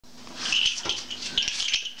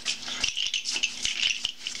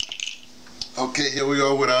Okay, here we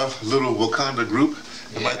are with our little Wakanda group.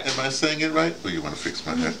 Am I saying it right? Or you want to fix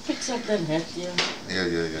my head? Fix up that head, yeah.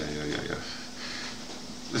 Yeah.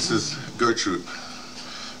 This is Gertrude,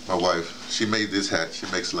 my wife. She made this hat. She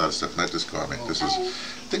makes a lot of stuff, not this garment. This is, I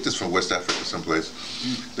think this is from West Africa someplace.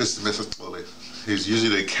 This is Mr. Tully. He's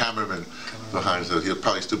usually the cameraman behind, so he'll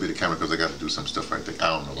probably still be the cameraman because I got to do some stuff right there. I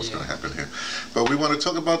don't know what's going to happen here. But we want to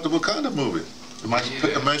talk about the Wakanda movie. Am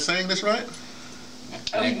I saying this right?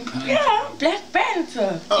 Yeah, Black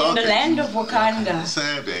Panther in the land of Wakanda.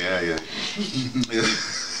 Same thing, yeah.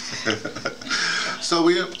 So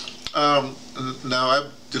we, now I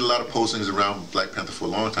did a lot of postings around Black Panther for a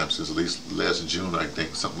long time, since at least last June, I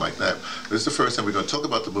think, something like that. This is the first time we're going to talk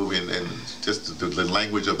about the movie and just the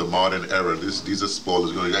language of the modern era. These are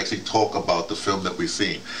spoilers. We're going to actually talk about the film that we've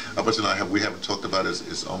seen. But tonight we haven't talked about it.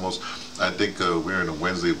 It's almost, I think we're in a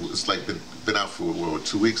Wednesday. It's like been out for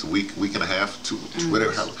 2 weeks, a week and a half,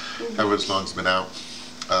 whatever, however long it's been out.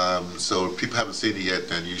 So if people haven't seen it yet,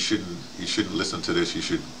 then you shouldn't listen to this. You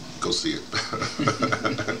should go see it.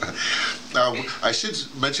 Now, I should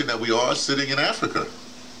mention that we are sitting in Africa.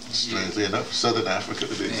 Strangely enough, Southern Africa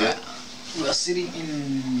to be exact. We are sitting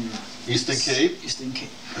in Eastern Cape. Eastern Cape.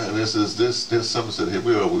 And there's Somerset here.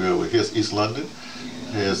 We are here's East London.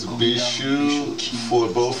 Here's Bishu,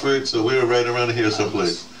 Fort Beaufort. So we're right around here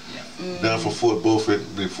someplace. Down from Fort Beaufort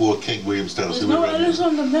before King Williamstown. There's so no Alice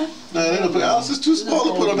on the map. No, they don't put Alice is too small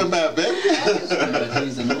to put on the map, baby.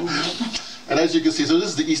 And as you can see, so this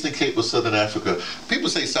is the Eastern Cape of Southern Africa. People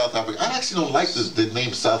say South Africa. I actually don't like the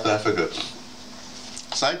name South Africa.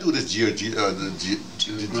 So I do this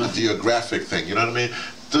geographic thing, you know what I mean?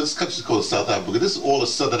 This country's called South Africa. This is all of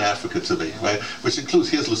Southern Africa to me, right? Which includes,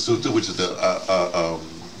 here's Lesotho, which is the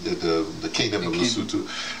kingdom of Lesotho.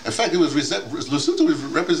 In fact, Lesotho was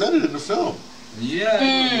represented in the film. Yeah,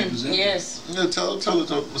 yes. Yeah, tell us how it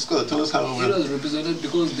was represented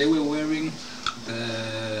because they were wearing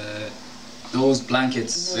those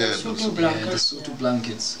blankets. The Lesotho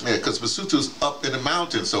blankets. Yeah, because Lesotho's up in the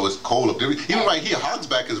mountains, so it's cold up there. Even right here,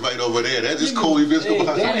 Hogsback is right over there. That's just cold. And the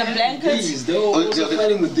blankets. They were also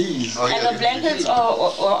fighting with these. And the blankets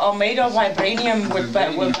are made of vibranium with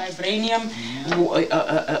vibranium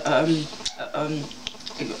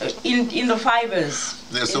in the fibers.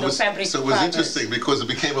 Yeah, so it was interesting because it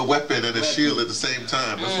became a weapon and a shield at the same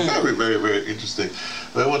time. It's very, very, very interesting.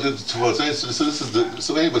 But I wanted to say, so this is this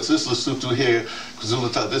is Lesotho here,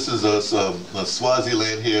 KwaZulu-Natal. This is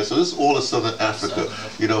Swaziland here. So this is all of Southern Africa.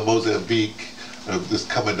 You know, Mozambique is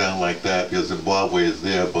coming down like that. Zimbabwe is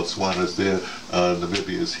there, Botswana is there,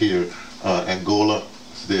 Namibia is here, Angola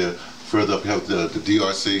is there. Further up, you have the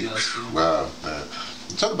DRC. Wow, man.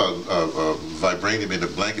 Talk about vibranium in the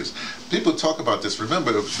blankets. People talk about this.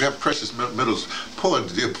 Remember, we have precious metals. Poor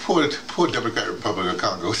Democratic Republic of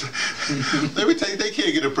Congo. They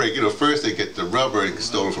can't get a break. You know, first they get the rubber and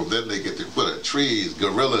stolen from them. They get the trees,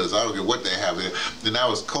 gorillas. I don't care what they have there. And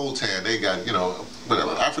now it's coltan. They got, you know,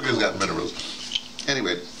 whatever. Africa's got minerals.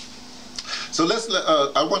 Anyway. So let's.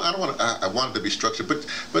 I wanted to be structured, but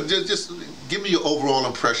just give me your overall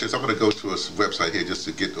impressions. I'm going to go to a website here just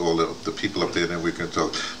to get all the people up there, and then we can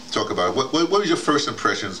talk about it. What was your first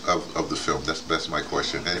impressions of the film? That's my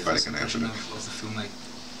question. Anybody can answer that. Of the film, like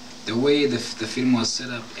the way the film was set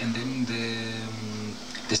up, and then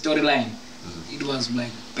the storyline. It was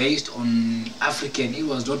like based on African. It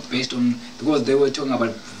was not based on, because they were talking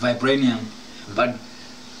about vibranium, but.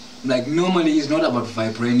 Like normally it's not about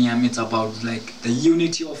vibranium, it's about like the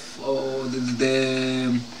unity of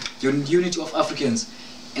the unity of Africans.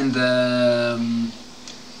 And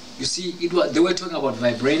you see, they were talking about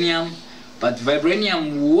vibranium, but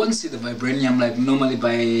vibranium, we won't see the vibranium like normally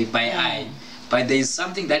by eye. But there is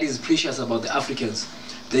something that is precious about the Africans.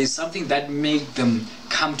 There is something that make them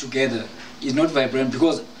come together. It's not vibranium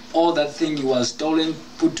because all that thing was stolen,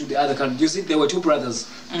 put to the other country. You see, there were two brothers.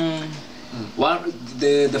 One,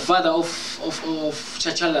 the father of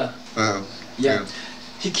Chachala,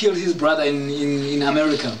 he killed his brother in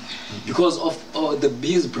America because of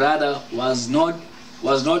his brother was not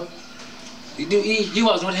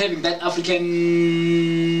having that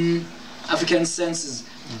African senses.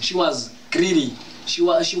 She was greedy. She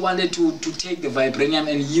wanted to take the vibranium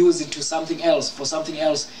and use it to something else, for something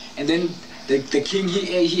else, and then the king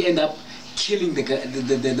he ended up killing the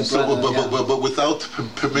brother. But without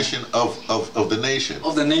permission of the nation.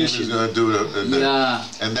 Of the nation. He was going to do it.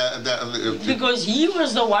 And that because he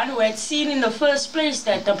was the one who had seen in the first place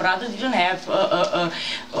that the brother didn't have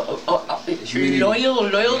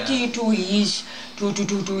loyalty to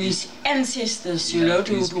to his ancestors, you know,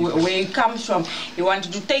 to where he comes from. He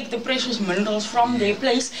wanted to take the precious minerals from their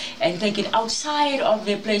place and take it outside of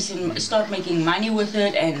their place and start making money with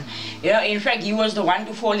it. And you know, in fact, he was the one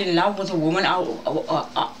to fall in love with a woman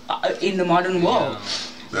in the modern world.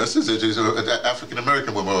 That's an African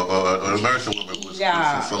American woman or an American woman was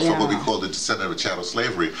from what we call the descendant of chattel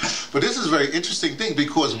slavery. But this is a very interesting thing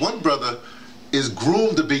because one brother is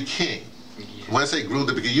groomed to be king. When I say groomed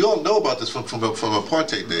to be king, you all know about this from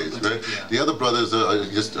apartheid days, right? Yeah. The other brother is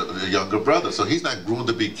just a younger brother, so he's not groomed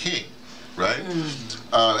to be king, right?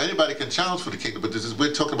 Anybody can challenge for the kingdom, but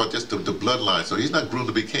we're talking about just the bloodline. So he's not groomed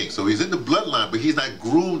to be king. So he's in the bloodline, but he's not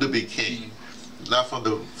groomed to be king, not from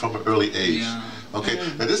an early age. Yeah. Okay,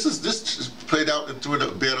 and this played out during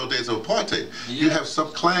the bad old days of apartheid. Yeah. You have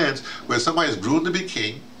some clans where somebody is groomed to be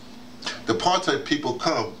king. The apartheid people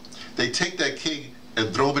come, they take that king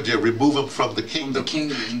and throw him in jail, remove him from the kingdom,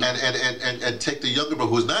 and take the younger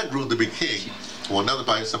brother who's not groomed to be king, or another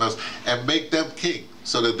by someone else, and make them king,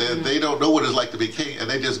 so that they don't know what it's like to be king, and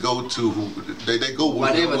they just go to they go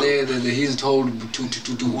whatever he's told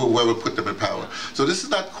to do. Whoever put them in power. So this is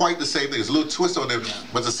not quite the same thing. There's a little twist on it,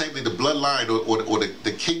 but it's the same thing. The bloodline or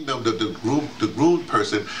the kingdom, the groomed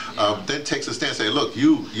person, then takes a stand, say, look,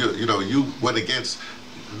 you went against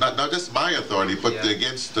not just my authority, but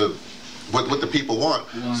against what the people want,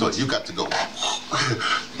 so you got to go.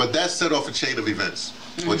 But that set off a chain of events,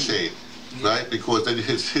 or chain, right? Because then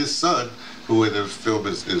his son, who in the film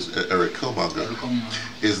is Eric Killmonger,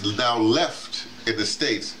 is now left in the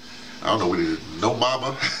States. I don't know what it is, no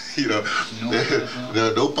mama,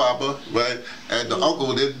 no papa, right? And the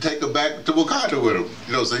uncle didn't take him back to Wakanda with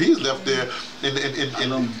him, so he's left there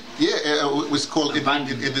what's called in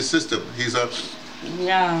the system. He's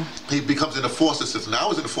he becomes in the foster system. Now, I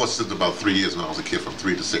was in the foster system about 3 years when I was a kid, from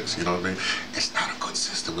 3 to 6. You know what I mean? It's not a good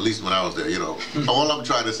system, at least when I was there. All I'm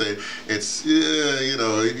trying to say, it's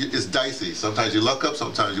it's dicey. Sometimes you luck up,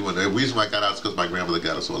 sometimes you win. The reason why I got out is because my grandmother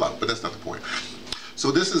got us all out. But that's not the point.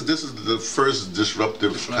 So this is the first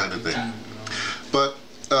disruptive kind of thing. But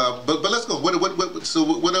let's go. So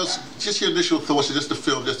what else? Just your initial thoughts, just the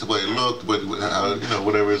film, just the way it looked,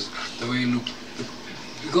 whatever it is. The way it looked.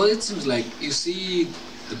 Because it seems like, you see,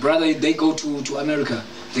 the brother, they go to America.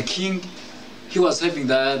 The king, he was having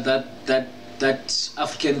that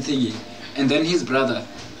African thingy, and then his brother,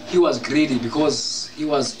 he was greedy because he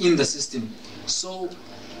was in the system. So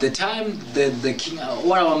the time the king,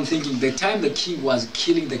 what I'm thinking, the time the king was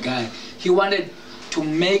killing the guy, he wanted to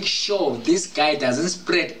make sure this guy doesn't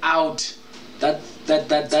spread out that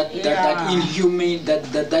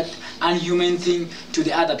unhumane thing to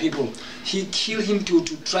the other people. He killed him to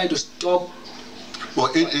try to stop. Well,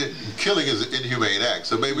 killing is an inhumane act.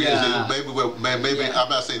 So maybe I'm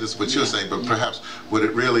not saying this is what you're saying, but perhaps what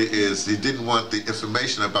it really is, he didn't want the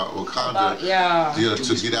information about Wakanda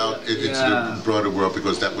to get out into the broader world,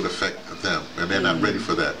 because that would affect them, and they're not ready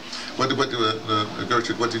for that.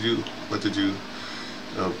 Gertrude, what did you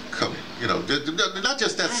not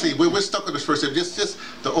just that scene. We're stuck on this first scene. Just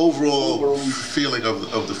the overall feeling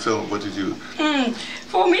of the film. What did you?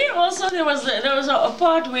 For me, also there was a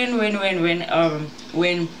part when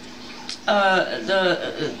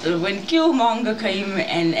Killmonger came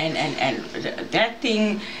and that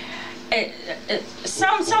thing.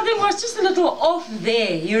 Something was just a little off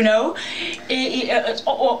there,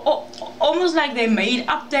 almost like they made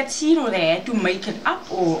up that scene, or they had to make it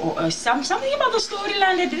up, or something about the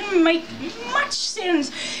storyline that didn't make much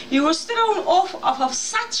sense. He was thrown off of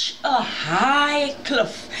such a high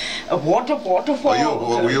cliff, a waterfall.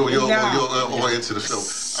 You're into the film.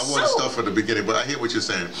 I want to start from the beginning, but I hear what you're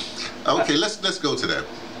saying. Okay, let's go to that.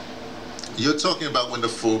 You're talking about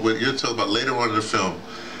you're talking about later on in the film.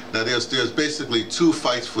 Now there's basically two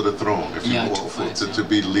fights for the throne, if you will, to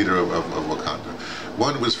be the leader of Wakanda.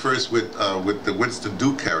 One was first with the Winston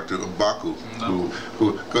Duke character, M'Baku,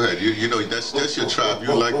 who go ahead, that's your tribe,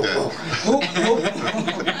 you like that.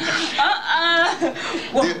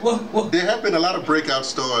 There have been a lot of breakout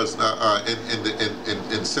stars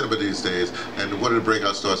in cinema these days, and one of the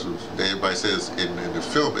breakout stars everybody says in the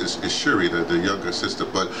film is Shuri, the younger sister.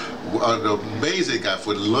 But an amazing guy,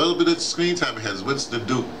 for a little bit of screen time, has Winston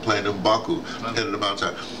Duke playing M'Baku, head of the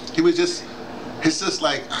mountain. It's just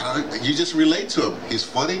like, you just relate to him. He's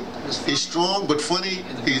funny, he's strong but funny.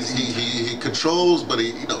 He controls, but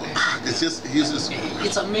it's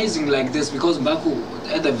amazing like this, because M'Baku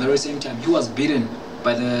at the very same time he was beaten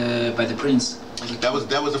by the prince. That was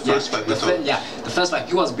the first fight. The first fight.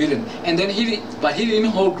 He was beaten, and then he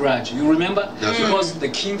didn't hold grudge. You remember? That's because the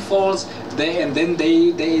king falls there, and then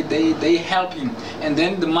they help him, and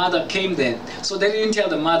then the mother came there. So they didn't tell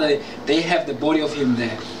the mother they have the body of him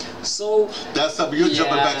there. So that's something you're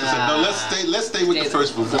jumping back to say. No, let's stay with the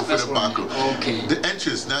first one. Okay. The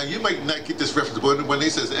entrance. Now you might not get this reference, but when they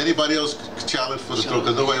says anybody else challenge for the throne,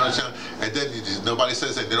 because nobody else challenge, and then nobody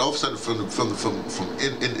says that, and then all of a sudden from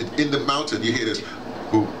in the mountain you hear this,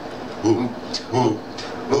 who,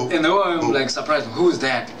 and I'm like surprised. Who is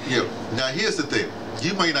that? Yeah. Now here's the thing.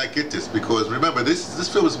 You might not get this because remember this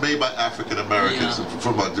film was made by African Americans,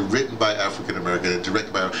 written by African Americans and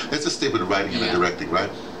directed by. That's a statement of writing and directing,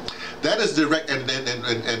 right? That is direct, and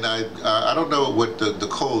I don't know what the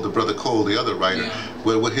brother Cole, the other writer,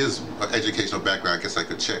 what his educational background. I guess I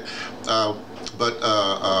could check, but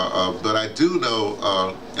I do know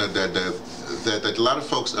that a lot of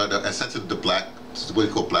folks are sensitive to what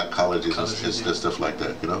you call black colleges and stuff like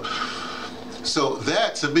that, you know. So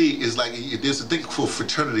that to me is like there's a thing called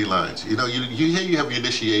fraternity lines. You know, you have your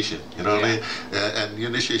initiation. You know what I mean? And your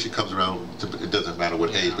initiation comes around. It doesn't matter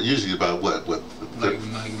what age, but usually about what. Like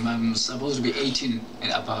I'm supposed to be 18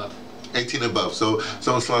 and above. 18 and above. So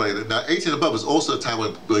it's like now 18 and above is also a time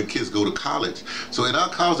when kids go to college. So in our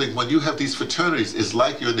college, when you have these fraternities, it's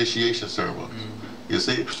like your initiation ceremony. You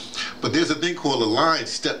see, but there's a thing called a line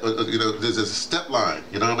step. You know, there's a step line.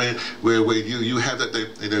 You know what I mean? Where you have that thing.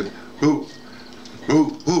 You know, who,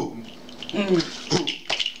 and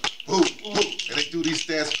they do these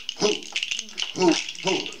stats.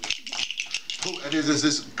 And there's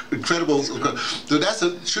this incredible. So that's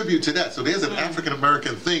a tribute to that. So there's an African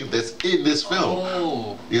American thing that's in this film.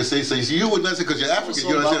 Oh. You see, so you wouldn't understand because you're African.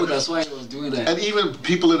 So that's why he was doing that. And even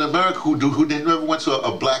people in America who never went to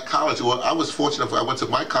a black college. Or I was fortunate. I went to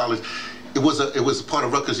my college. It was part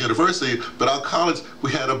of Rutgers University, but our college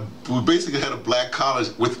we basically had a black college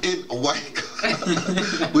within a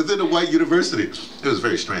white university. It was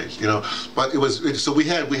very strange, you know. But so we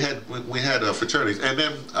had fraternities, and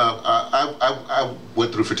then I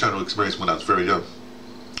went through fraternal experience when I was very young.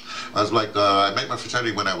 I was like I made my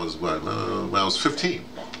fraternity when I was 15.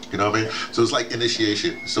 You know what I mean? So it's like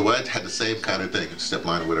initiation. So I had the same kind of thing, step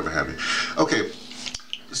line or whatever have you. Okay.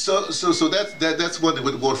 So that's one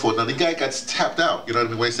with waterfall. Now the guy got tapped out. You know what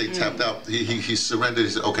I mean? When I say tapped out, he surrendered. He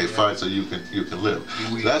said, "Okay, fine. So you can live."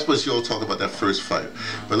 So that's what you all talk about that first fight.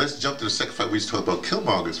 But let's jump to the second fight. We just talk about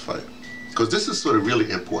Killmonger's fight because this is sort of really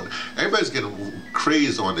important. Everybody's getting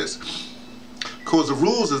crazed on this because the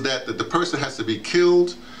rules is that the person has to be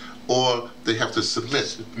killed or they have to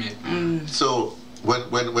submit. So when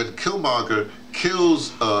Killmonger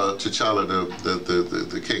kills T'Challa,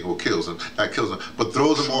 the king, or kills him, not kills him, but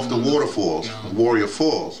throws him off the waterfalls, Warrior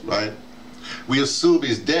Falls, right? We assume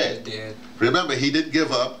he's dead. Remember, he didn't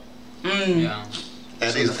give up. Yeah.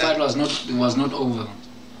 And so the fight was not over.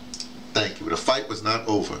 Thank you. The fight was not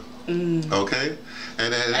over. Okay.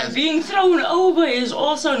 And being thrown over is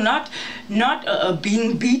also not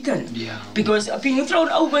being beaten. Yeah. Because being thrown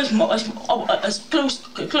over is close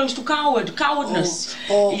to cowardness.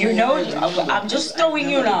 You know, I'm just throwing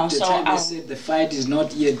you now. The so time they said the fight is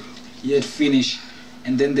not yet finished,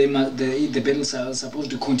 and then the battles are supposed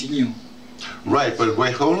to continue. Right, but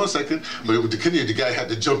wait, hold on a second. But the guy had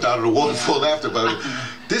to jump out of the waterfall after. But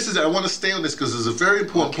I want to stay on this because it's a very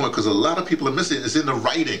important point because a lot of people are missing it. It's in the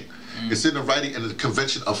writing. It's in the writing and the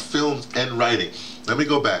convention of films and writing. Let me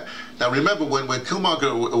go back. Now remember when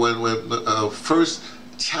Killmonger first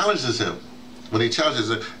challenges him, when he challenges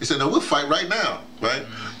him, he said, "No, we'll fight right now, right?"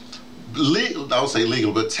 Legal, I would say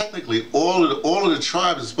legal, but technically all of the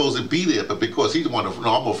tribes are supposed to be there, but because he wanted to,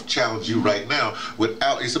 I'm going to challenge you right now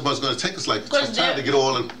without, he said, it's going to take us like some time to get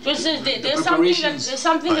all the there's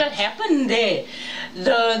something that happened there.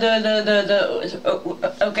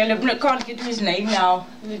 Okay, I can't get his name now.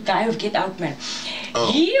 The guy of Get Out, man.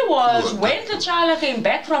 He was when T'Challa came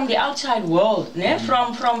back from the outside world,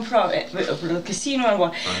 from the casino and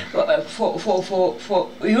what.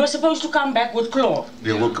 He was supposed to come back with Claw.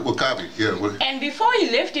 Yeah, Wakabi. Yeah. And before he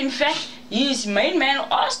left, in fact, his main man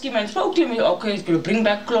asked him and spoke to him. Okay, he's going to bring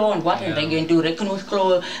back Claw and what, and they're going to reckon with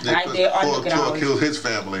Claw right there on the ground. Claw killed his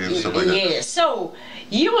family and stuff like that. Yeah, so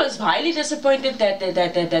he was highly disappointed that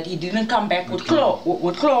he didn't come back with Claw.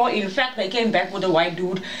 With Claw, in fact, they came back with a white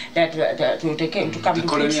dude that they came to come to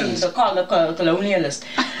fix him, the colonialist.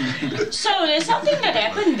 So there's something that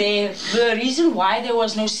happened there. The reason why there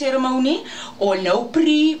was no ceremony or no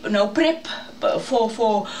prep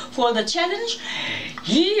for the challenge,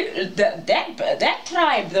 that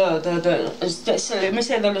tribe, let me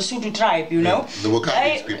say the Lesotho tribe, you know, the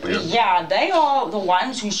Wakandis people, yeah, they are the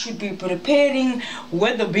ones who should be preparing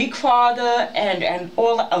with the big father and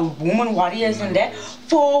all the woman warriors and that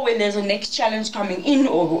for when there's a next challenge coming in,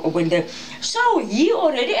 or when so he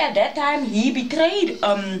already at that time he betrayed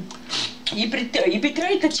he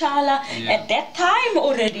betrayed T'Challa at that time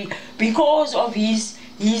already because of his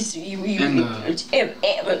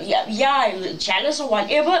jealous or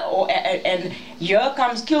whatever, and here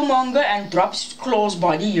comes Killmonger and drops Claw's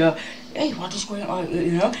body here. Hey, what is going on?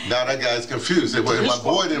 You know. Now that guy's confused. Well, my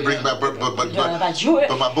boy didn't bring back, but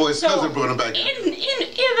my boy's cousin brought him back.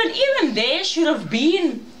 Even there should have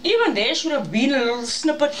been a little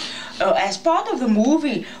snippet as part of the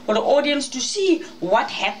movie for the audience to see what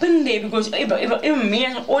happened there, because even me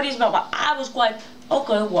as an audience member, I was quite.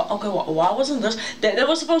 Okay, why wasn't this? They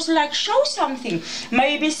were supposed to like show something,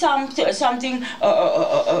 maybe something,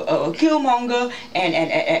 Killmonger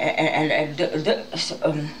and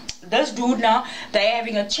this dude now, they're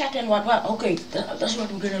having a chat and what, okay, that's what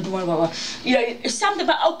we're gonna do, you know, it's something,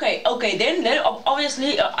 but okay, then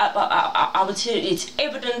obviously, I would say it's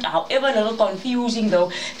evident, however a little confusing though,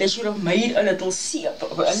 they should have made a little scene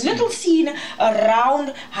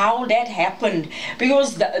around how that happened,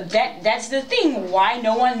 because that's the thing, why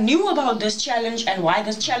no one knew about this challenge and why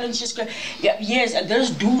this challenge is, yes, this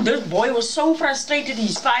boy was so frustrated,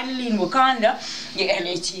 he's finally in Wakanda, and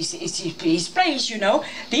it's his place, you know,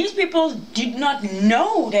 these people did not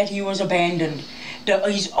know that he was abandoned.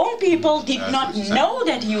 His own people did not know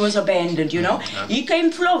that he was abandoned, you know. He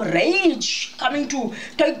came full of rage, coming to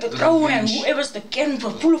take the throne, and whoever's the king,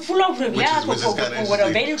 full of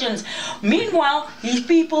vengeance. Meanwhile, his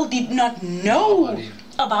people did not know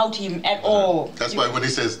about him at all. That's why when he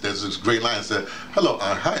says, there's this great line, said, "Hello,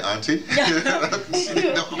 hi, auntie."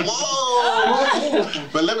 Whoa!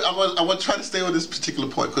 But I want to try to stay on this particular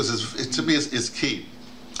point because to me it's key.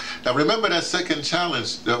 Now remember that second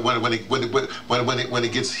challenge when he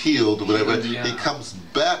gets healed or whatever, he comes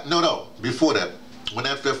back. No, before that,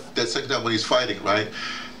 after that second time when he's fighting, right?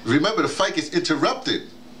 Remember the fight gets interrupted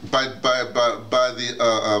by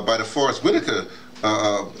the Forrest Whitaker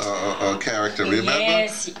character. Remember?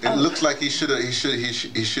 Yes. It looks like he should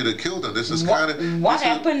have killed him. This is kind of what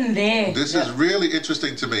happened there. This is really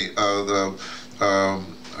interesting to me.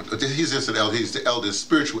 He's just an elder. He's the elder,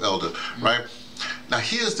 spiritual elder, right? Now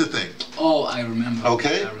here's the thing. Oh, I remember.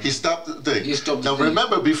 Okay, he stopped the thing. He stopped the thing. Now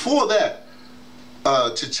remember, before that,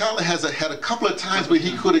 T'Challa had a couple of times where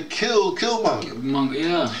he could have killed Killmonger.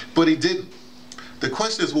 Yeah. But he didn't. The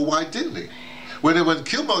question is, well, why didn't he? When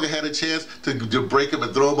Killmonger had a chance to break him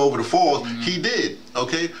and throw him over the falls, he did.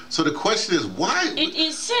 Okay, so the question is, why? It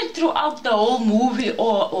is said throughout the whole movie,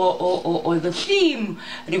 or the theme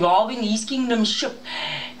revolving his kingdomship,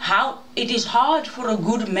 how it is hard for a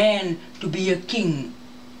good man to be a king.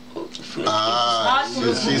 She's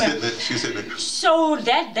hitting it. So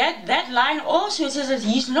that line also says that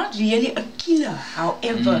he's not really a killer.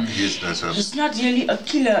 However, he's not really a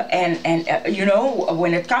killer, and you know,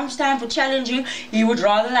 when it comes time for challenging, he would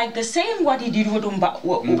rather like the same what he did with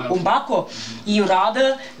Umbako. He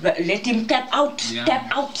rather let him tap,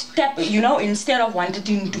 you know, instead of wanting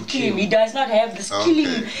him to kill him. He does not have this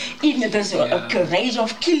killing in this rage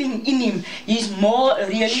of killing in him. He's more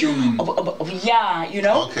really human. You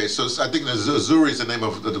know. Okay, so I think Zuri is the name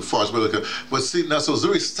of the Forrest Whitaker. But see, now, so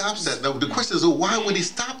Zuri stops that. Now, the question is, well, why would he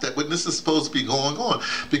stop that when this is supposed to be going on?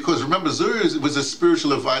 Because remember, Zuri was a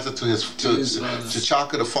spiritual advisor to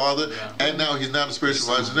Chaka, the father, and now he's not a spiritual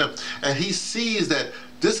advisor to them. And he sees that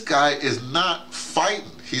this guy is not fighting.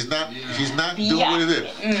 He's not doing what it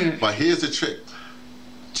is. But here's the trick.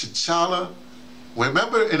 T'Challa.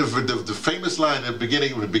 Remember in the famous line in the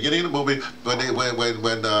beginning of the movie when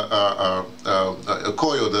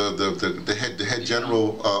Okoye, the head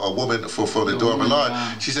general, a woman for the Dora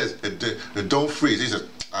Milaje, she says, "Don't freeze." He says,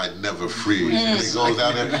 "I never freeze." And he goes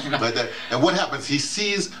down there like that. And what happens? He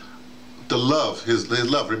sees the love, his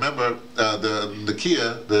love. Remember the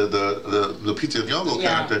Nakia, the Lupita Nyong'o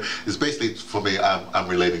character is basically, for me, I'm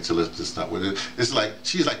relating to this. Not with it. It's like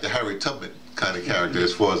she's like the Harriet Tubman kind of character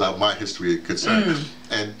as far as my history is concerned.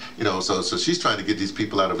 And you know, so she's trying to get these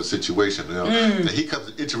people out of a situation, you know. And he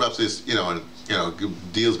comes, interrupts this, you know, and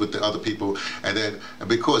deals with the other people, and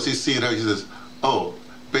because he's seeing her, he says, "Oh,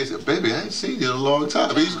 baby, I ain't seen you in a long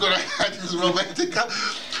time." He's gonna have this romantic,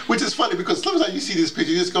 which is funny because sometimes you see this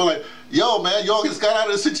picture, you just go like, "Yo, man, y'all just got out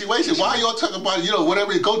of the situation. Why y'all talking about, you know,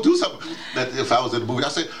 whatever? Go do something." That if I was in the movie, I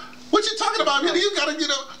say, "What you talking about, man? You gotta,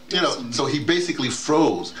 you know." So he basically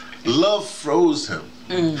froze. Love froze him.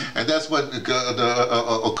 And that's when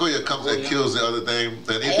Okoye comes and kills the other thing. And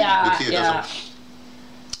the kid doesn't.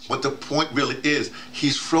 But the point really is,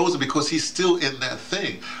 he's frozen because he's still in that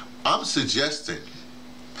thing. I'm suggesting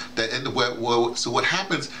that in the so what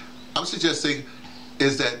happens, I'm suggesting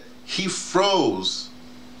is that he froze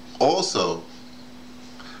also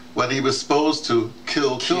when he was supposed to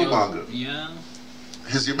kill Killmonger. Yeah.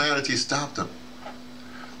 His humanity stopped him.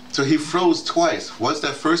 So he froze twice. Once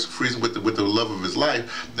that first freezing with the love of his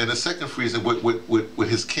life, then the second freezing with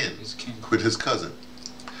his kin, with his cousin.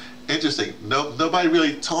 Interesting. Nobody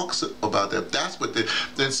really talks about that. That's what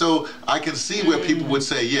and so I can see where people would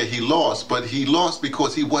say, yeah, he lost, but he lost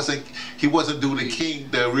because he wasn't doing the king,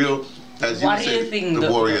 the real, as you say,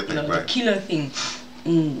 the warrior thing, right? The killer thing.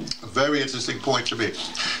 A very interesting point to me.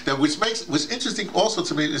 Now, what's interesting also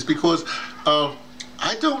to me is because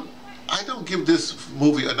I don't give this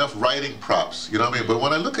movie enough writing props, you know what I mean? But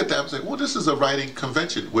when I look at that, I'm saying, well, this is a writing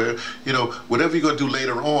convention where, you know, whatever you're going to do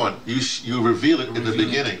later on, you reveal it in the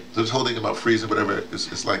beginning. This whole thing about freezing, whatever,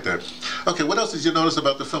 it's like that. Okay, what else did you notice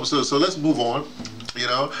about the film? So let's move on, you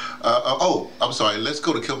know. Oh, I'm sorry, let's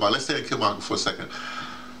go to Killmonger. Let's stay in Killmonger for a second.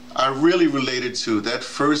 I really related to that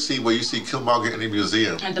first scene where you see Killmonger in the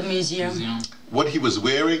museum. At the museum. What he was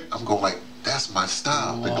wearing, I'm going like, that's my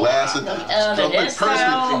style. The glasses.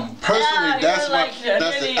 Personally, that's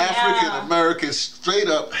the African American straight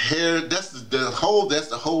up hair. That's the whole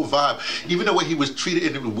vibe. Even the way he was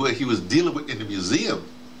treated in what he was dealing with in the museum.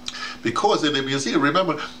 Because in the museum,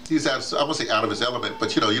 remember, he's out, I won't say out of his element,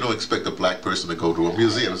 but you know, you don't expect a black person to go to a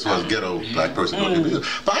museum, as far as ghetto black person go to a museum.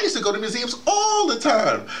 But I used to go to museums all the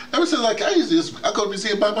time. Ever since like I go to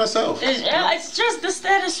museum by myself. It's just the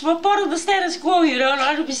status, we're part of the status quo, you know,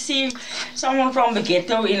 not to be seeing someone from the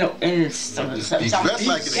ghetto in some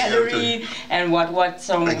like gallery and what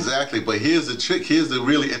some. Exactly, but here's the trick, here's the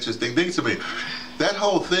really interesting thing to me. That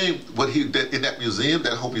whole thing, in that museum,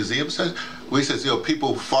 that whole museum says, where he says, you know,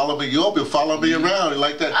 people follow me, you'll be following me around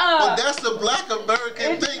like that. But that's the black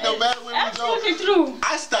American thing, no matter where we go. Absolutely true.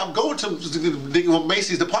 I stopped going to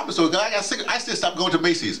Macy's department store. I still stopped going to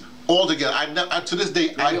Macy's altogether. To this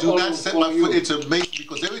day, I do not set my foot into Macy's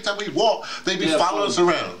because every time we walk, they be following us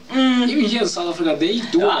around. Even here in South Africa, they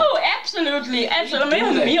do it. Oh, absolutely, absolutely.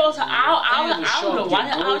 Maybe me also,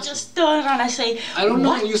 I'll just turn around and say, I don't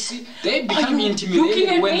know, you see, they become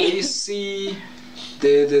intimidated when they see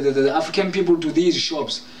the African people to these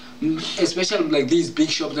shops, especially like these big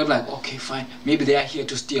shops. They're like, okay, fine, maybe they are here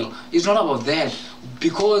to steal. It's not about that,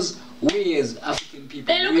 because we as African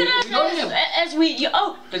people, they look at us as we,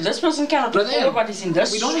 this person cannot afford what is in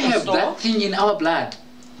this. We don't have that thing in our blood,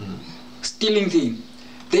 stealing thing.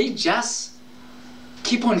 They just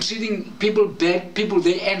keep on treating people bad.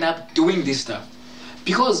 They end up doing this stuff.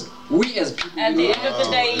 Because we as people, at the end of the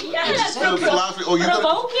day, that's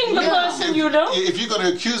provoking the person, you know. If you're going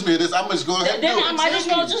to accuse me of this, I'm just going to do it. Then I might as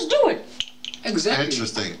well just do it. Exactly.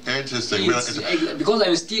 Interesting. Because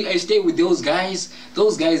I stay with those guys.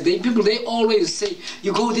 Those guys, they always say,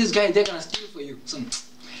 you go with this guy, they're gonna steal for you. So,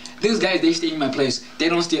 these guys, they stay in my place. They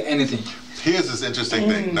don't steal anything. Here's this interesting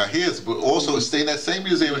thing. Now here's also stay in that same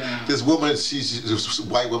museum. This woman, she's a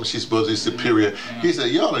white woman. She's supposed to be superior. He said,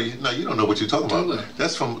 "Yo, no, you don't know what you're talking about.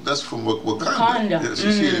 That's from Wakanda." Yeah,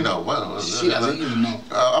 she didn't know. Well, she doesn't even know.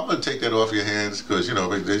 I'm gonna take that off your hands because you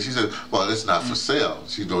know. She said, "Well, it's not for sale."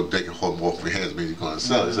 She don't take it home off your hands. Means you're gonna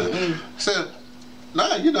sell it. I said,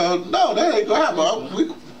 "Nah, you know, no, that ain't gonna happen.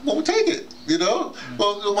 We won't take it." You know?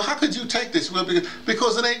 Well, how could you take this?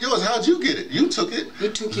 Because it ain't yours. How'd you get it? You took it. You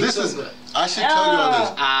took it. I should tell you all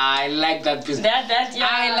this. I like that business.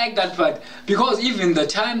 I like that part. Because even the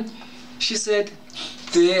time she said,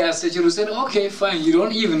 I said, okay, fine, you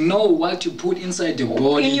don't even know what to put inside the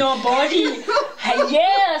body. In your body.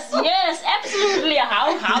 yes, absolutely.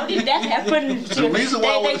 How did that happen? The reason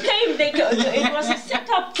why it was a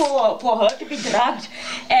setup for her to be drugged,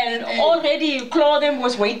 and already Claudine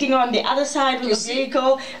was waiting on the other side of the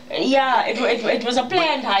vehicle. Yeah, it was a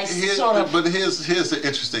planned heist, sort of. But here's the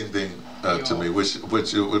interesting thing to me, which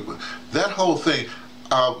that whole thing.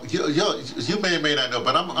 You may or may not know,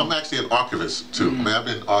 but I'm actually an archivist too. I mean, I've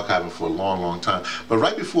been archiving for a long time. But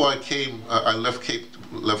right before I came, I left Cape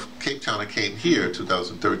Town and came here,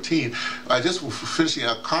 2013. I just was finishing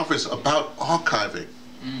a conference about archiving,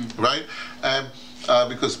 right? And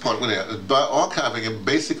because part of it about archiving, and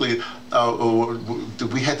basically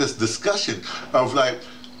we had this discussion of like,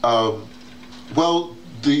 well,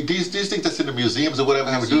 these things that's in the museums or whatever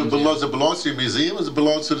have to do, it belongs to your museum, it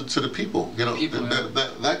belongs to the people, you know,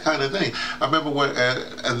 that kind of thing. I remember when,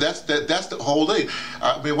 and that's the whole thing.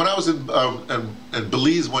 I mean, when I was in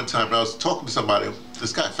Belize one time, and I was talking to somebody,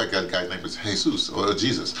 this guy, in fact, that guy's name was Jesus, or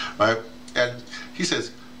Jesus, right? And he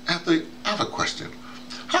says, Anthony, I have a question.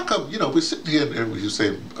 How come, you know, we're sitting here and you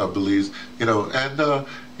say Belize, you know, and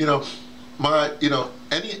you know,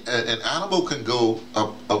 an animal can go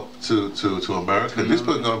up to America, this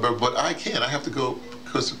person go to America, but I can't. I have to go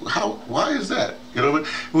because why is that? You know what I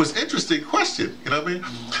mean? It was an interesting question. You know what I mean?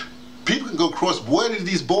 People can go across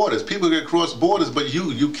these borders. People can cross borders, but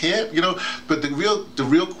you can't. You know. But the real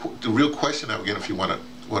question, again, if you want to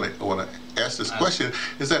ask this question,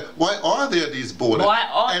 is that why are there these borders?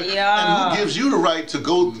 And who gives you the right to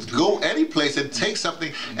go any place and take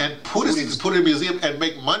something and put it in a museum and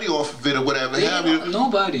make money off of it or whatever have you?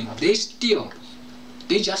 Nobody. They steal.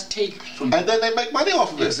 They just take from. And then they make money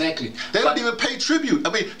off of it. Exactly. They don't even pay tribute. I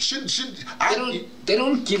mean, they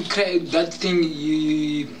don't give credit. That thing.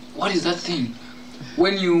 What is that thing?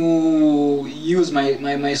 When you use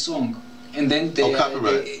my song, and then they.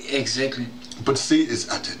 Copyright. Exactly. But see,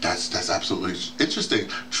 that's absolutely interesting.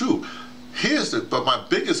 True. But my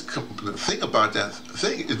biggest thing about that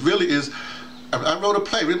thing, it really is. I wrote a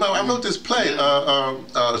play. Remember, I wrote this play,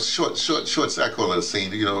 short. I call it a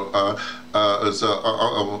scene. You know, it's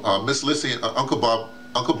Miss Lizzie, Uncle Bob,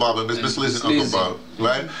 and Miss Lizzie and Uncle Bob,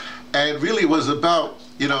 right? And really, it was about,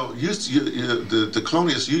 you know, the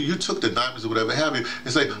colonialists. You took the diamonds or whatever have you.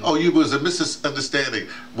 It's like, oh, you was a misunderstanding.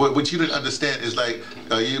 What you didn't understand is like,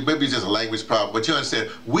 maybe just a language problem. But you understand,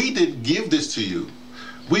 we didn't give this to you.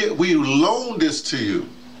 We loaned this to you.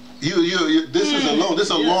 This is a loan.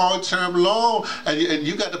 This is a long-term loan, and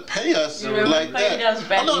you got to pay us like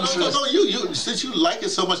that. No. Since you like it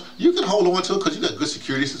so much, you can hold on to it because you got good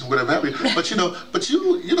security system, whatever have you. But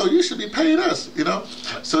you should be paying us. You know.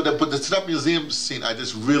 So but the Setup Museum scene,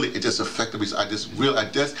 it just affected me. That's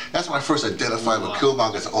when I first identified with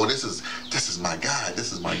Killmonger. I said, oh, this is my guy.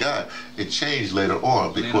 This is my guy. It changed later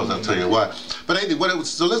on because I'll tell you why. But anyway,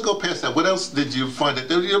 so let's go past that. What else did you find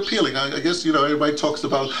that appealing? I guess everybody talks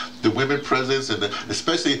about the women presence and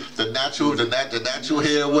especially the natural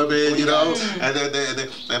hair women, you know, and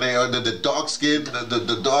the dark skin,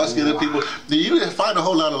 the dark skinned people. You didn't find a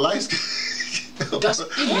whole lot of light skin.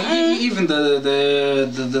 Even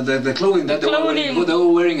the clothing that they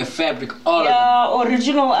were wearing a fabric.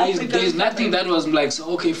 Original African. There's nothing that was like, so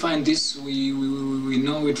okay, fine, this we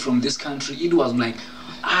know it from this country. It was like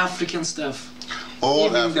African stuff.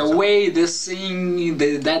 Even the way they sing,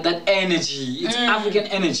 that energy, it's African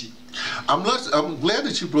energy. I'm glad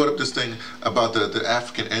that you brought up this thing about the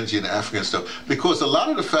African energy and the African stuff, because a lot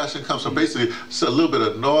of the fashion comes from basically a little bit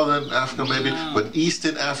of Northern Africa maybe, but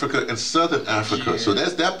Eastern Africa and Southern Africa. So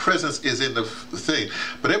that presence is in the thing.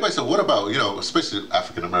 But everybody said, what about, especially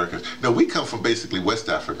African Americans? We come from basically West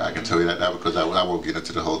Africa. I can tell you that now because I won't get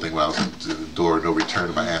into the whole thing when I was at the door of no return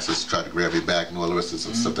and my ancestors tried to grab me back and all the rest of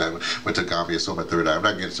some stuff that went to Gambia, so my third eye. I'm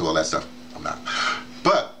not getting into all that stuff. I'm not.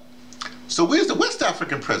 But so where's the West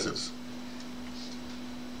African presence?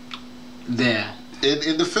 There.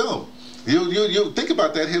 In the film. You think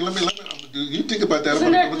about that here. You think about that.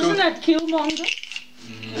 Isn't that Killmonger?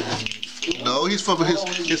 No, he's from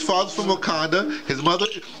his father's from Wakanda. His mother,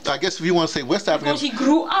 I guess if you want to say West African. Because he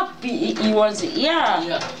grew up. He grew up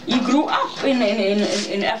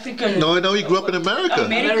in African. No, he grew up in America.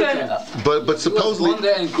 American. But supposedly. He was born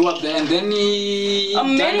there and grew up there, and then he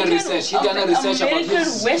done research. He done research about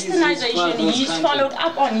his Westernization. He's followed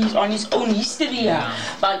up on his own history.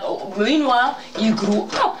 But meanwhile, he grew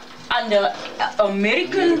up under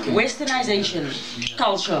American Westernization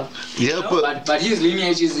culture. Yeah, but his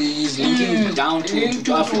lineage is linking down to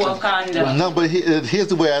Africa. No, but here's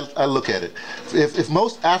the way I look at it. If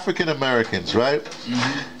most African Americans, right?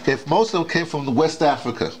 If most of them came from West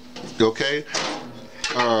Africa, okay,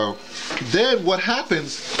 then what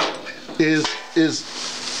happens is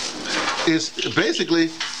basically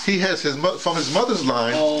he has from his mother's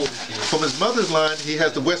line. From his mother's line, he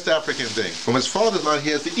has the West African thing. From his father's line, he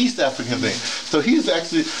has the East African thing. So he's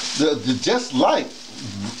actually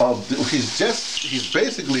he's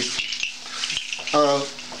basically a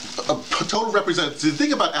total representative. The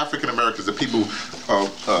thing about African Americans that people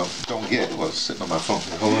don't get. Well, sitting on my phone.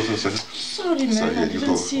 Hold on for a second. Sorry, man, I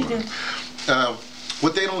didn't see that.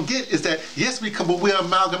 what they don't get is that, yes, but we're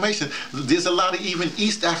amalgamation. There's a lot of even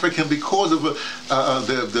East African, because of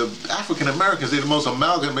the African Americans, they're the most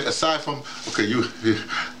amalgamated, aside from, okay, your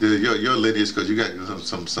lineage, because you got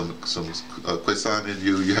some Khoisan in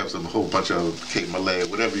you, you have some whole bunch of Cape Malay,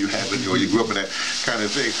 whatever you have in you, or you grew up in that kind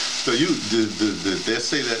of thing. So they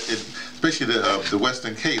say that, especially the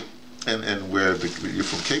Western Cape, and where you're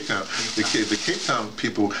from Cape Town, the Cape Town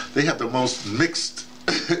people, they have the most mixed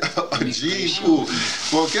gene pool.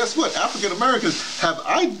 Well, guess what? African Americans have,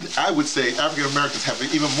 I would say, African Americans have an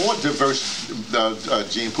even more diverse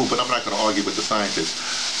gene pool, but I'm not going to argue with the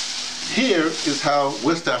scientists. Here is how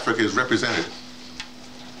West Africa is represented.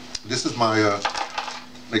 This is my,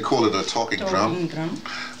 they call it a talking drum.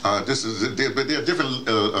 This is, but there are different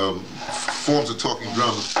forms of talking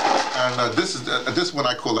drums, and this one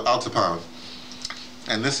I call the altapan,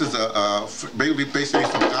 and this is basically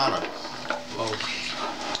from Ghana.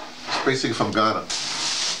 It's basically from Ghana,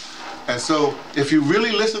 and so if you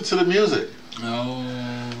really listen to the music,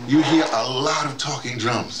 you hear a lot of talking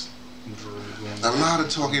drums. A lot of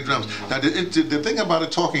talking drums. Now the thing about a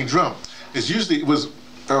talking drum is usually it was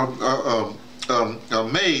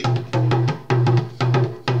made.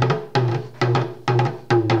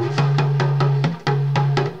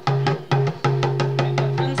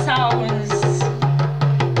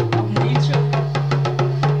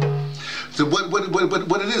 So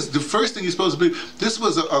what it is, the first thing you're supposed to be, this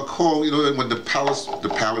was a call, you know, when the palace,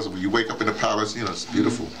 when you wake up in the palace, you know, it's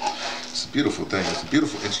beautiful. It's a beautiful thing. It's a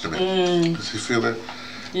beautiful instrument. You feel that?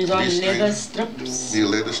 These are leather strips. The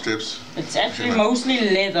leather strips. It's actually mostly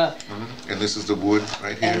leather. And this is the wood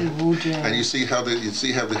right here. And wood, yeah. And you see how they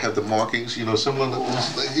have the markings, you know, similar to,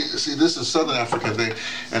 see, this is Southern African thing,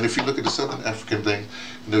 and if you look at the Southern African thing,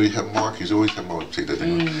 you know, you have markings. You always have markings. Take that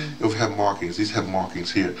thing off. You have markings. These have markings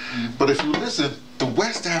here. But if you listen, the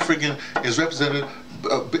West African is represented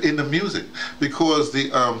in the music, because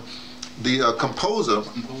the composer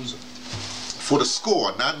for the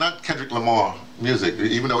score, not Kendrick Lamar music,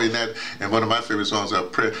 even though in one of my favorite songs,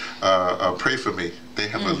 "Pray for Me," they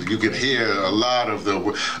have you can hear a lot of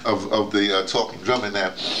the talking drum in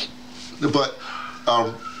that. But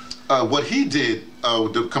what he did,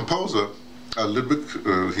 the composer, Ludwig,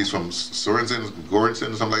 he's from Sorensen,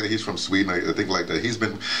 something like that. He's from Sweden, I think, like that. He's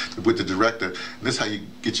been with the director. And this is how you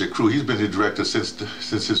get your crew. He's been the director since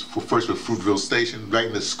his first with Fruitville Station,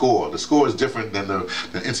 writing the score. The score is different than the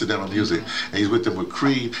incidental music. And he's with them with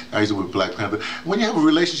Creed. Now he's with Black Panther. When you have a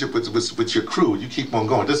relationship with your crew, you keep on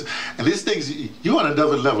going. And these things, you're on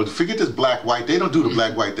another level. Forget this black-white. They don't do the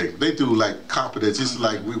black-white thing. They do like competence. It's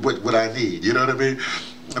like what I need. You know what I mean?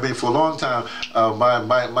 I mean, for a long time,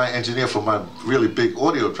 my engineer for my really big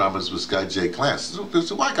audio dramas was this guy, Jay Glantz.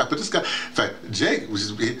 It's a white guy, but this guy, in fact, Jay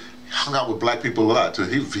he hung out with black people a lot. So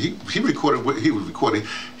he recorded.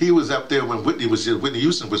 He was up there when Whitney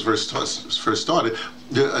Houston was first started.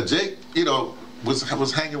 Jay, you know,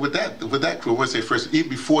 was hanging with that crew. When I say first, even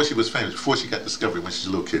before she was famous, before she got discovered when she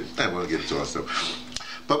was a little kid. I don't want to get into all that stuff.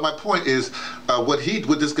 But my point is, what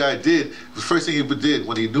this guy did, the first thing he did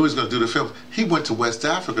when he knew he was going to do the film, he went to West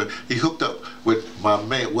Africa. He hooked up with my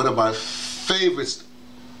man, one of my favorite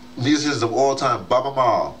musicians of all time, Baba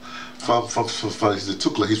Mal, he's a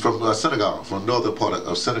Tukla. He's from Senegal, from northern part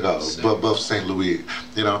of Senegal, above St. Louis.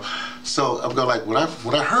 You know, so I'm going like when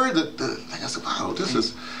I heard the thing, I said, wow, this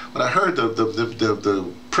is. When I heard the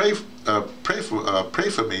pray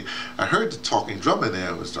for me, I heard the talking drum in there.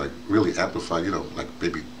 It was like really amplified, you know, like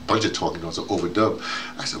maybe budget talking, you know, so overdub.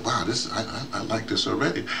 I said, wow, I like this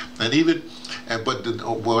already. But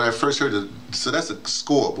when I first heard so that's a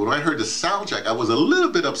score. But when I heard the soundtrack, I was a little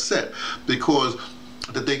bit upset because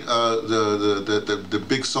the thing, the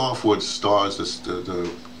big song for it, Stars,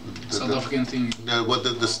 South African thing. Yeah, well,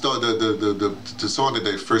 the song that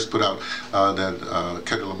they first put out, that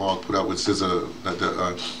Kendrick Lamar put out with SZA,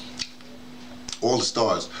 All the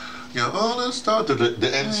Stars. You know, all the stars,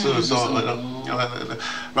 the end song,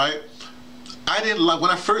 right? I didn't like, when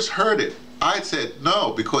I first heard it, I said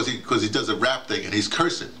no, because he does a rap thing and he's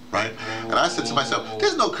cursing, right? And I said to myself,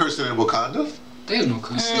 there's no cursing in Wakanda. There's no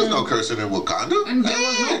cursing. There's no cursing in Wakanda. And there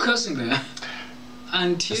was no cursing there.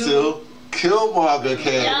 Until... Still, Killmonger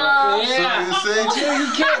came. Yeah. So you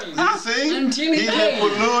see? Until he got came.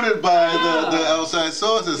 polluted by the outside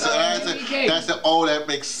sources. So I said, oh, that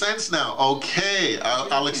makes sense now. Okay,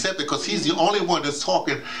 I'll accept it, because he's the only one that's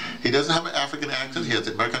talking. He doesn't have an African accent. He has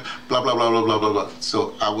an American. Blah blah blah blah blah blah blah.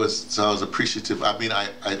 So I was appreciative. I mean,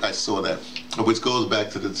 I saw that. which goes back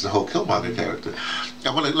to this whole Killmonger character.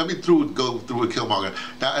 Let me go through with Killmonger.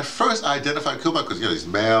 Now, at first, I identified Killmonger because he's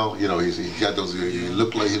male. He got those. He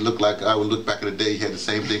looked like I would look back in the day. He had the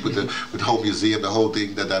same thing with the whole museum, the whole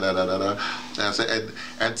thing. And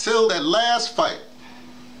until that last fight,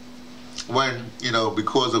 when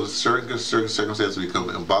because of certain circumstances,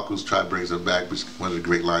 M'Baku's tribe brings him back, which is one of the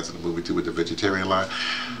great lines in the movie too, with the vegetarian line.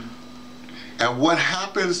 And what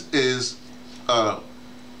happens is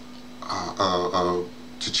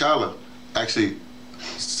T'Challa actually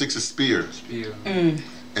sticks a spear. And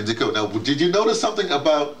now, did you notice something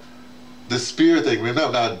about the spear thing?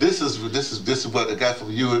 Remember, now this is what a guy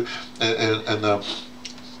from you and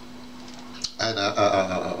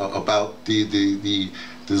about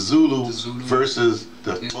the Zulu versus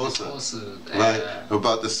the Xhosa, right?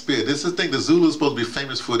 About the spear. This is the thing. The Zulu is supposed to be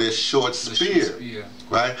famous for their short spear,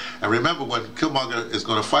 right? And remember, when Killmonger is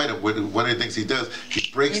going to fight him, one of the things he does, he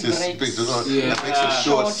breaks this spear, and makes a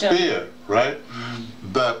short spear, right?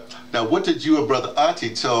 But now, what did you and Brother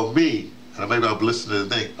Ati tell me? And maybe I'm listening to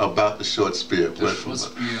the thing about the short spear. The short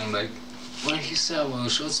spear, I'm like, what did he say about a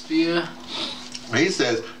short spear? He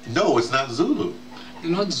says, no, it's not Zulu.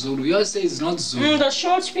 Not Zulu. You say it's not Zulu. The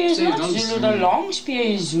short spear is not Zulu. The long spear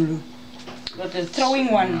is Zulu. But the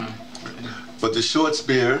throwing one. But the short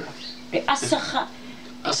spear. The Assegai.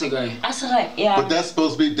 Assegai. Yeah. But that's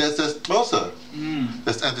supposed to be that's Xhosa.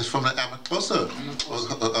 That's from the Xhosa.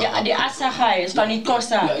 Yeah, the Assegai is from the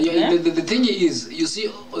Xhosa. The thing is, you see,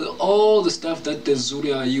 all the stuff that the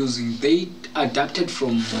Zulu are using, they adapted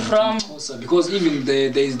from Xhosa, because even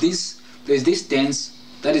there's this dance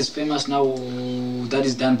that is famous now, that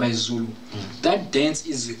is done by Zulu. That dance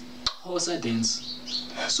is Xhosa dance.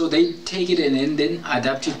 So they take it and then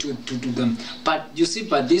adapt it to them. But you see,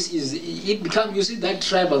 this is, it becomes, you see, that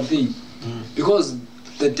tribal thing. Because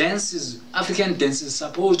the dances, African dance is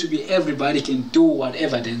supposed to be everybody can do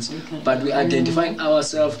whatever dance. But we identify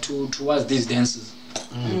ourselves towards these dances.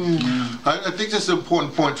 I think that's an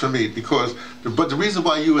important point for me, because but the reason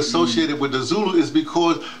why you associated with the Zulu is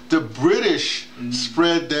because the British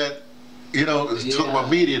spread that, talking about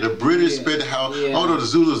media, the British spread how, oh no, the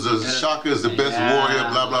Zulus, the Shaka is the best warrior,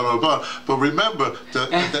 blah, blah, blah, blah. But remember, the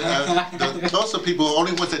Xhosa people are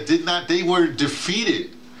only ones that they were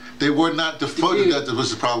defeated. They were not defeated. That was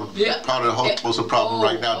the problem. Part of the whole Xhosa problem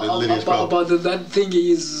right now, the lineage problem. But that thing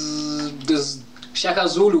is, this Shaka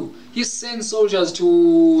Zulu, he sent soldiers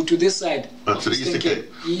to this side, to the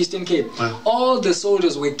Eastern Cape. All the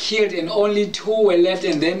soldiers were killed and only 2 were left,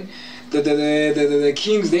 and then the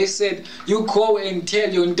kings, they said, you go and tell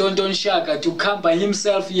your Don Shaka to come by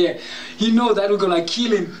himself here. He knows that we're gonna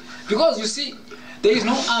kill him. Because you see, there is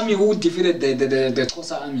no army who defeated the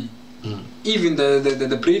Xhosa army. Even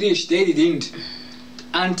the British, they didn't,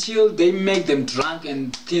 until they make them drunk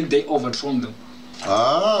and think they overthrown them.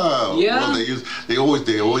 Well,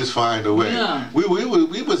 they always find a way. We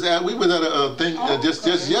was at a thing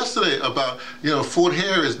just yesterday about Fort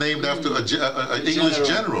Hare is named after an English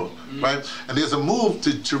general, right? And there's a move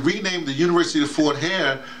to rename the University of Fort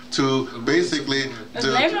Hare to basically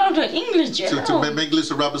to make English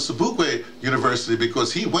the Robert Sobukwe University,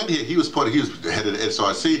 because he went here. He was the head of the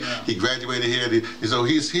SRC. He graduated here. So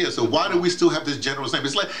he's here. So why do we still have this general's name?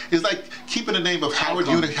 It's like keeping the name of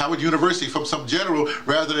Howard University from some general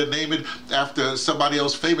rather than name it after somebody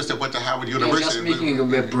else famous that went to Howard University. Just making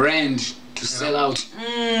a brand to sell out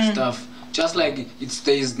stuff. Just like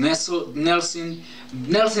there's Nelson.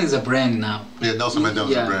 Nelson is a brand now. Yeah, Nelson Mandela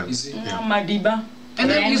is a brand. You see? Madiba. And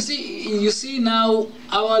then you see now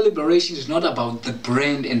our liberation is not about the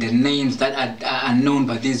brand and the names that are known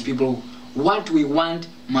by these people. What we want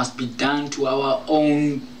must be done to our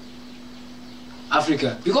own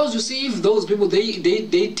Africa. Because you see, if those people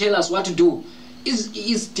they tell us what to do,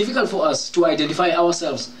 it's difficult for us to identify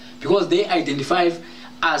ourselves, because they identify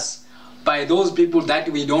us by those people that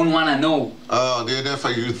we don't want to know. Oh, they identify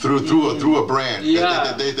you through a brand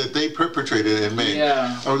that they perpetrated and made.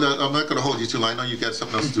 I'm not going to hold you too long. I know you got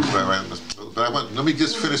something else to do, right? But let me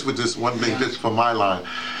just finish with this one thing, just from my line.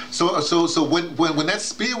 So when that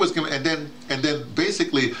spear was given, and then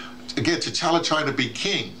basically, again, T'Challa trying to be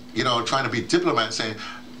king, trying to be diplomat, saying,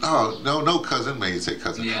 oh, no, cousin, maybe say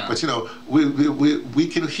cousin, but we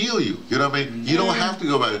can heal you, you know what I mean? You don't have to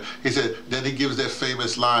go about it. He said, then he gives that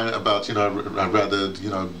famous line about, I'd rather,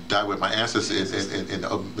 die with my ancestors in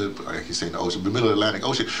he's saying the ocean, the middle of the Atlantic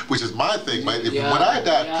Ocean, which is my thing, man. When I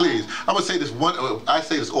die, please, I'm gonna say this I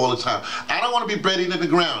say this all the time. I don't want to be buried in the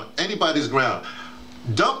ground, anybody's ground.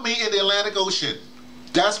 Dump me in the Atlantic Ocean.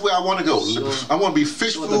 That's where I want to go. I want to be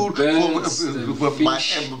fish food with my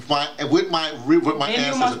And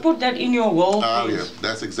you must put that in your wall. Oh yeah,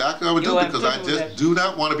 that's exactly what I would do, because I just do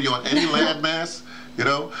not want to be on any landmass. You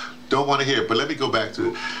know, don't want to hear it. But let me go back to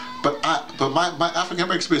it. But my African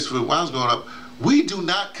American experience when I was growing up, we do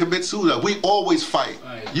not commit suicide. We always fight.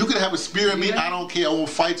 Right. You can have a spear in me. I don't care. I will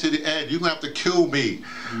fight to the end. You're gonna have to kill me.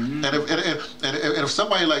 And if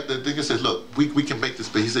somebody like the thing says, look, we can make this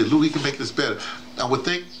better. He said, Lou, we can make this better. I would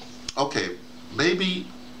think, okay, maybe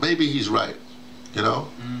he's right. You know,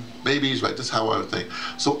 maybe he's right. That's how I would think.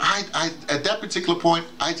 So I at that particular point,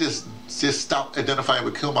 I just stopped identifying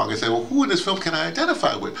with Killmonger and say, well, who in this film can I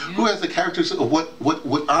identify with? Yeah. Who has the characters of what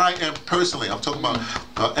I am personally? I'm talking about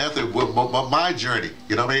Anthony, my journey.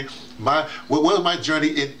 You know what I mean? What was my journey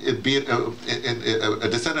in being a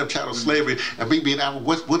descendant of chattel slavery and me being African?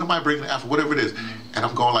 What am I bringing to Africa? Whatever it is, and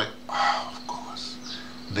I'm going like, oh, of course,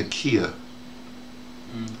 Nakia.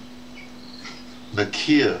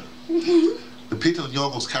 Nakia. The Peter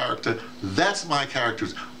Nyong'o's character, that's my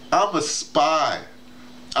characters. I'm a spy.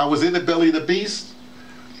 I was in the belly of the beast.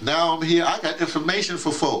 Now I'm here. I got information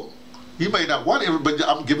for folk. You may not want it, but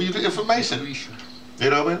I'm giving you the information. You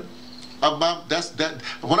know what I mean?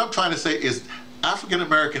 What I'm trying to say is African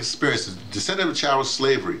American experience, descendant of chattel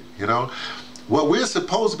slavery, you know? What we're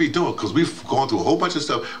supposed to be doing, because we've gone through a whole bunch of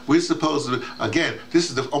stuff, we're supposed to, again, this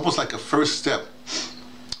is almost like a first step.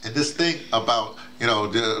 And this thing about, you know,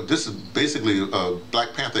 this is basically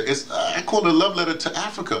Black Panther. I call it a love letter to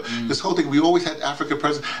Africa. This whole thing, we always had Africa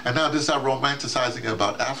present, and now this is our romanticizing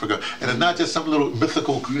about Africa. And it's not just some little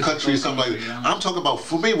mythical country, something like that. Yeah. I'm talking about,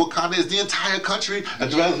 for me, Wakanda is the entire country, the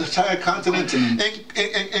entire continent.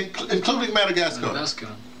 Including Madagascar.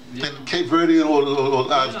 Yeah. And Cape Verde and all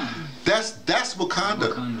that's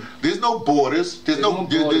Wakanda. There's no borders. There's no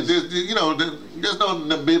borders. There's no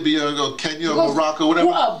Namibia or Kenya or Morocco, whatever.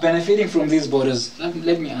 Who are benefiting from these borders?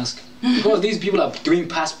 Let me ask. Because these people are doing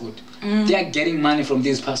passport. They are getting money from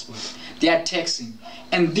these passports. They are taxing.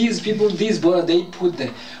 And these people, these borders, they put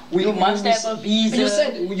the... You must have a visa. You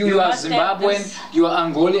said you are Zimbabwean, you are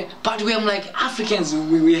Angolan, but we are like Africans.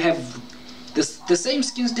 We have the same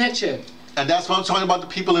skin texture. And that's what I'm talking about, the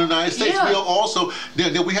people in the United States. We are also,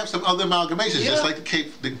 we have some other amalgamations, just like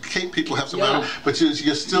the Cape people have some but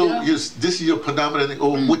you're still, this is your predominant,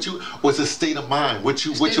 or what's a state of mind, what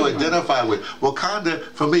you identify with. Wakanda,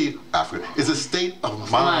 for me, Africa, is a state of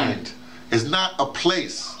mind. It's not a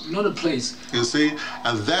place. Not a place. You see?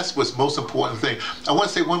 And that's what's most important thing. I want to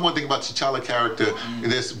say one more thing about T'Challa character.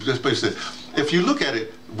 If you look at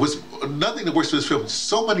it, nothing that works for this film,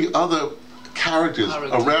 so many other characters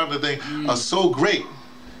around the thing are so great.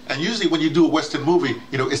 And usually when you do a Western movie,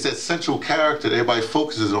 you know, it's that central character that everybody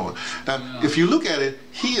focuses on. Now, if you look at it,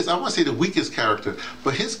 he is, I want to say the weakest character,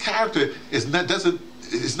 but his character is not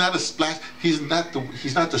a splash. He's not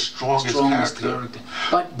the strongest character.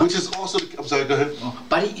 But which is also, I'm sorry, go ahead.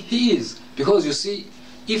 But he is, because you see,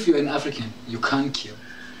 if you're an African, you can't kill.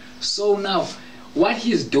 So now, what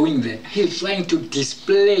he's doing there, he's trying to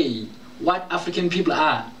display what African people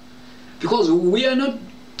are. Because we are not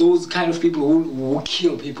those kind of people who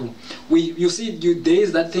kill people. You see, there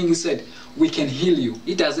is that thing you said, we can heal you.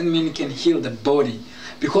 It doesn't mean it can heal the body.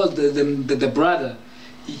 Because the brother,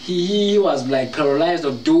 he was like paralyzed,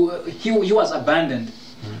 or he was abandoned.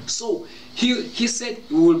 So he said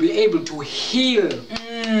we will be able to heal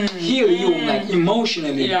you, like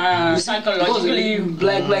emotionally, psychologically.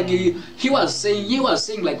 Like he was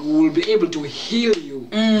saying like we will be able to heal you,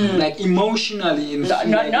 like emotionally,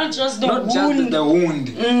 not just the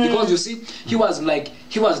wound. Because you see, he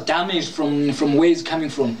was damaged from where he's coming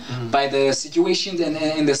from by the situations and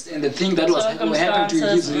the thing that was happening to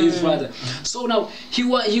his brother. So now he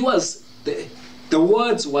was the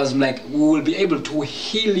words was like, we will be able to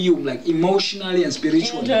heal you, like emotionally and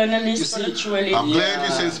spiritually. Internally, spiritually. I'm glad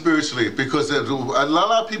you said spiritually, because a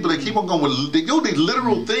lot of people, they keep on going with, they go these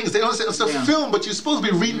literal things. They don't say it's a film, but you're supposed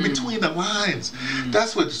to be reading between the lines.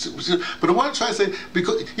 That's what. But I want to try to say,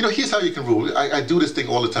 because here's how you can rule. I do this thing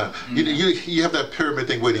all the time. You have that pyramid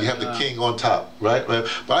thing where you have the king on top, right? But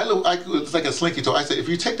it's like a slinky toe. I say, if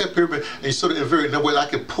you take that pyramid and you sort of invert it in a way, I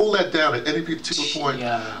can pull that down at any particular point.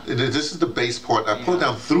 And this is the base part. I pull it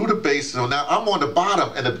down through the base, so now I'm on the bottom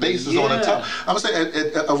and the base is on the top. I'm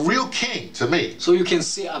saying a real king, to me. So you can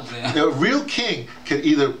see up there. A real king can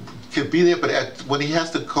either can be there, but when he has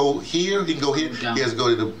to go here, he can go here. He has to go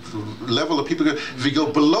to the level of people. If he go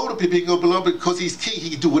below the people, he can go below, because he's king. He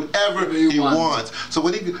can do whatever he wants. So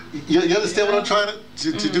when you understand what I'm trying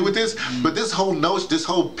to do with this? But this whole notion, this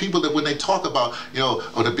whole people that when they talk about,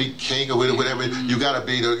 or the big king or whatever, you got to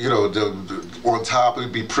be on top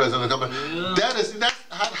and be president. That's not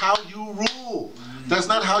how you rule. That's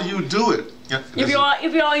not how you do it. If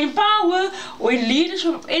you're in power or in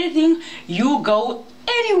leadership of anything, you go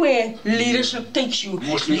anywhere leadership takes you.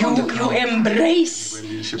 You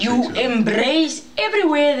embrace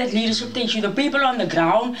everywhere that leadership takes you. The people on the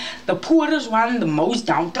ground, the poorest one, the most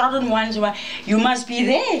downtrodden ones, you must be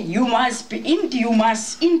there. You must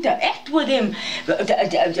interact with them.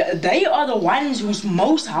 They are the ones who's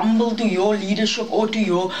most humble to your leadership or to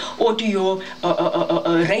your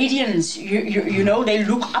radiance. You know, they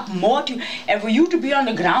look up more to you. And for you to be on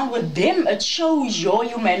the ground with them, it shows your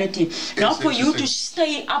humanity. Not for you to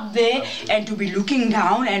stay up there and to be looking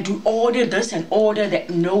down and to order this and order that.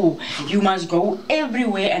 No, you must go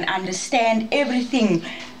everywhere and understand everything.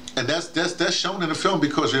 And that's shown in the film,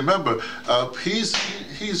 because remember, he's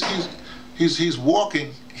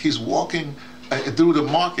walking through the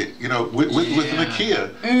market, with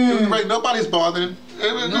Nakia. Right, nobody's bothering.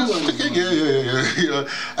 The king,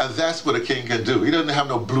 and that's what a king can do. He doesn't have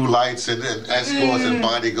no blue lights and escorts and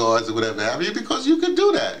bodyguards or whatever have you, because you can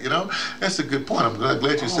do that. That's a good point. I'm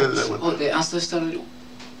glad you said that one. Oh, the ancestral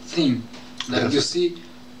thing, like you see,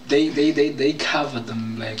 they cover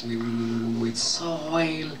them like with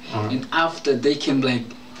soil, and after they can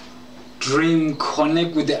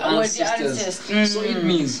connect with the ancestors. So it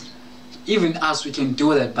means, even us, we can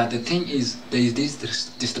do that, but the thing is, there is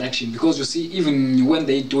this distraction, because you see, even when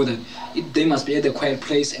they do that, they must be at a quiet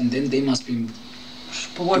place, and then they must be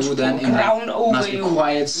quiet so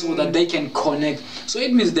that they can connect. So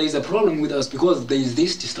it means there is a problem with us, because there is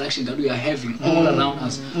this distraction that we are having all around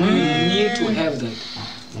us. We need to have that.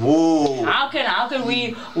 Whoa. How can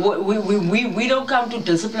we don't come to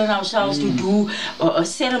discipline ourselves to do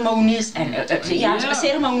ceremonies and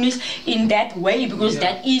ceremonies in that way, because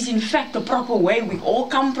that is in fact the proper way. We all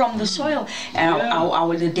come from the soil.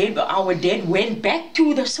 Our dead went back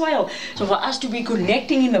to the soil. So for us to be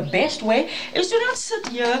connecting in the best way is to not sit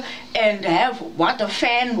here and have a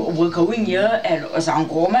fan, we're going here and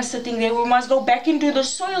Zangoma sitting there. We must go back into the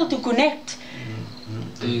soil to connect.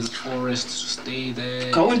 There's forests to stay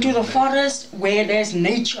there. Go into the forest where there's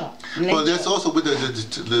nature. Well, there's also with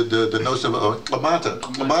the notion of Panther.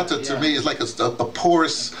 Panther to me is like a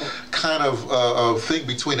porous kind of thing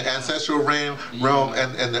between the ancestral realm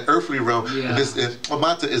and the earthly realm. Yeah. And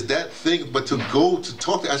Panther is that thing, but to go to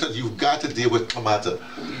talk to ancestors, you've got to deal with Panther,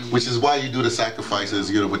 which is why you do the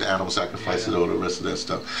sacrifices, with the animal sacrifices, all the rest of that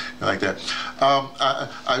stuff, like that.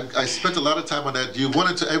 I spent a lot of time on that.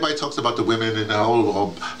 Everybody talks about the women and the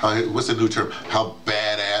whole. What's the new term? How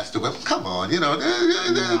badass the women? Come on,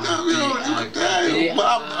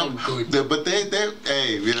 but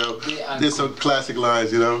there's some classic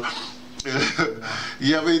lines, You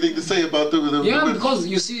have anything to say about the women? Because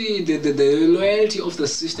you see the loyalty of the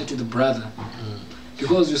sister to the brother.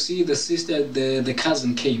 Because you see the sister, the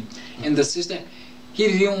cousin came, and the sister, he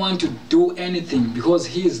didn't want to do anything because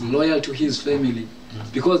he is loyal to his family.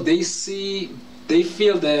 Because they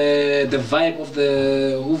feel the vibe of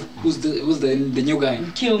who's the new guy,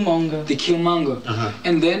 Killmonger. The Killmonger.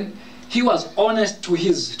 And then he was honest to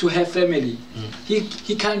her family.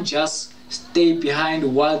 He can't just stay behind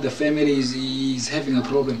while the family is having a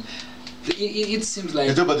problem. It seems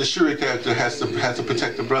like. But the Shuri character has to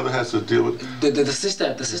protect the brother, has to deal with the sister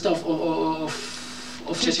of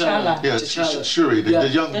T'Challa. Yeah, Shuri, the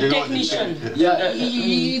young technician.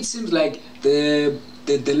 It seems like the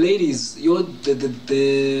ladies,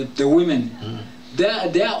 the women,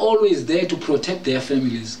 they are always there to protect their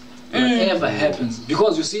families, whatever happens.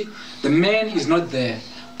 Because you see, the man is not there,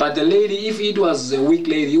 but the lady, if it was a weak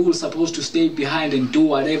lady, he was supposed to stay behind and do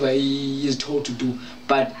whatever he is told to do.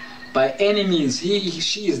 But by any means,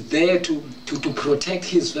 she is there to protect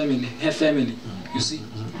her family. You see,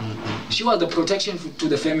 she was the protection to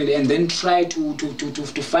the family, and then try to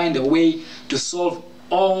find a way to solve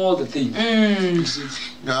all the things.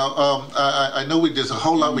 Now, I know there's a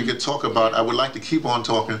whole lot we could talk about. I would like to keep on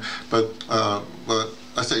talking, but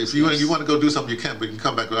I say if you want to go do something, you can. We can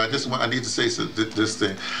come back. But I need to say this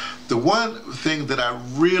thing. The one thing that I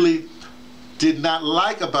really did not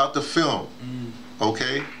like about the film,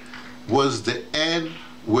 okay, was the end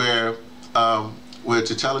where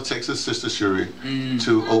T'Challa takes his sister Shuri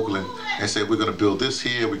to Oakland and said, we're going to build this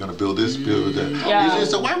here, we're going to build this, build that. He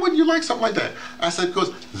said, why wouldn't you like something like that? I said,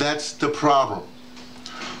 because that's the problem.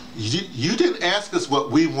 you didn't ask us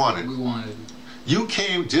what we wanted. We wanted. You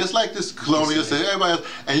came just like this colonial said, everybody else,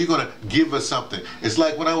 and you're going to give us something. It's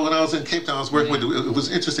like when I was in Cape Town, I was working with, it was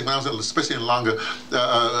interesting when I was, especially in Langa,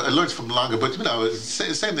 I learned from Langa, but you know,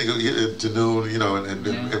 same thing, Janoon, you know, and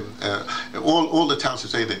all the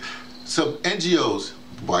townships, same thing. Some NGOs,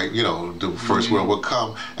 like, you know, the First World would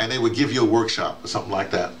come and they would give you a workshop or something like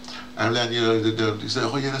that. And then, you know, you say,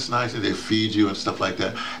 oh yeah, that's nice, and they feed you and stuff like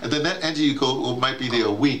that. And then that NGO might be there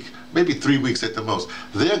a week, maybe 3 weeks at the most.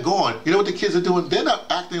 They're gone. You know what the kids are doing? They're not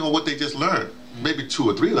acting on what they just learned. Maybe 2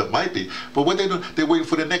 or 3 of them might be. But what they're doing, they're waiting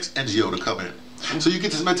for the next NGO to come in. So you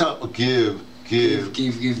get this mentality, give,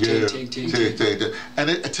 take.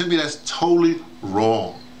 And to me, that's totally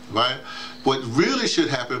wrong, right? What really should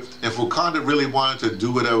happen, if Wakanda really wanted to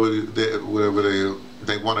do whatever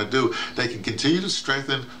they want to do, they can continue to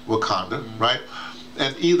strengthen Wakanda, right?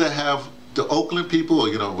 And either have the Oakland people or,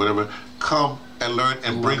 you know, whatever, come and learn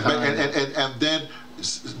and bring back, and then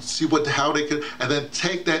see how they can, and then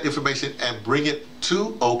take that information and bring it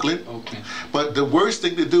to Oakland. But the worst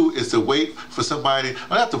thing to do is to wait for somebody,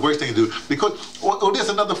 well, not the worst thing to do, because there's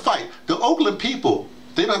another fight. The Oakland people,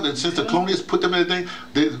 they don't have, since the colonialists put them in the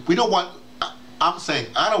thing, we don't want, I'm saying,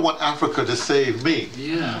 I don't want Africa to save me.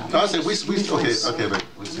 Yeah. No, I say okay, man.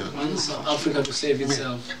 Wants Africa to save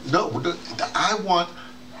itself. No, I want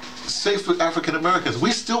safe for African Americans. We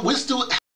still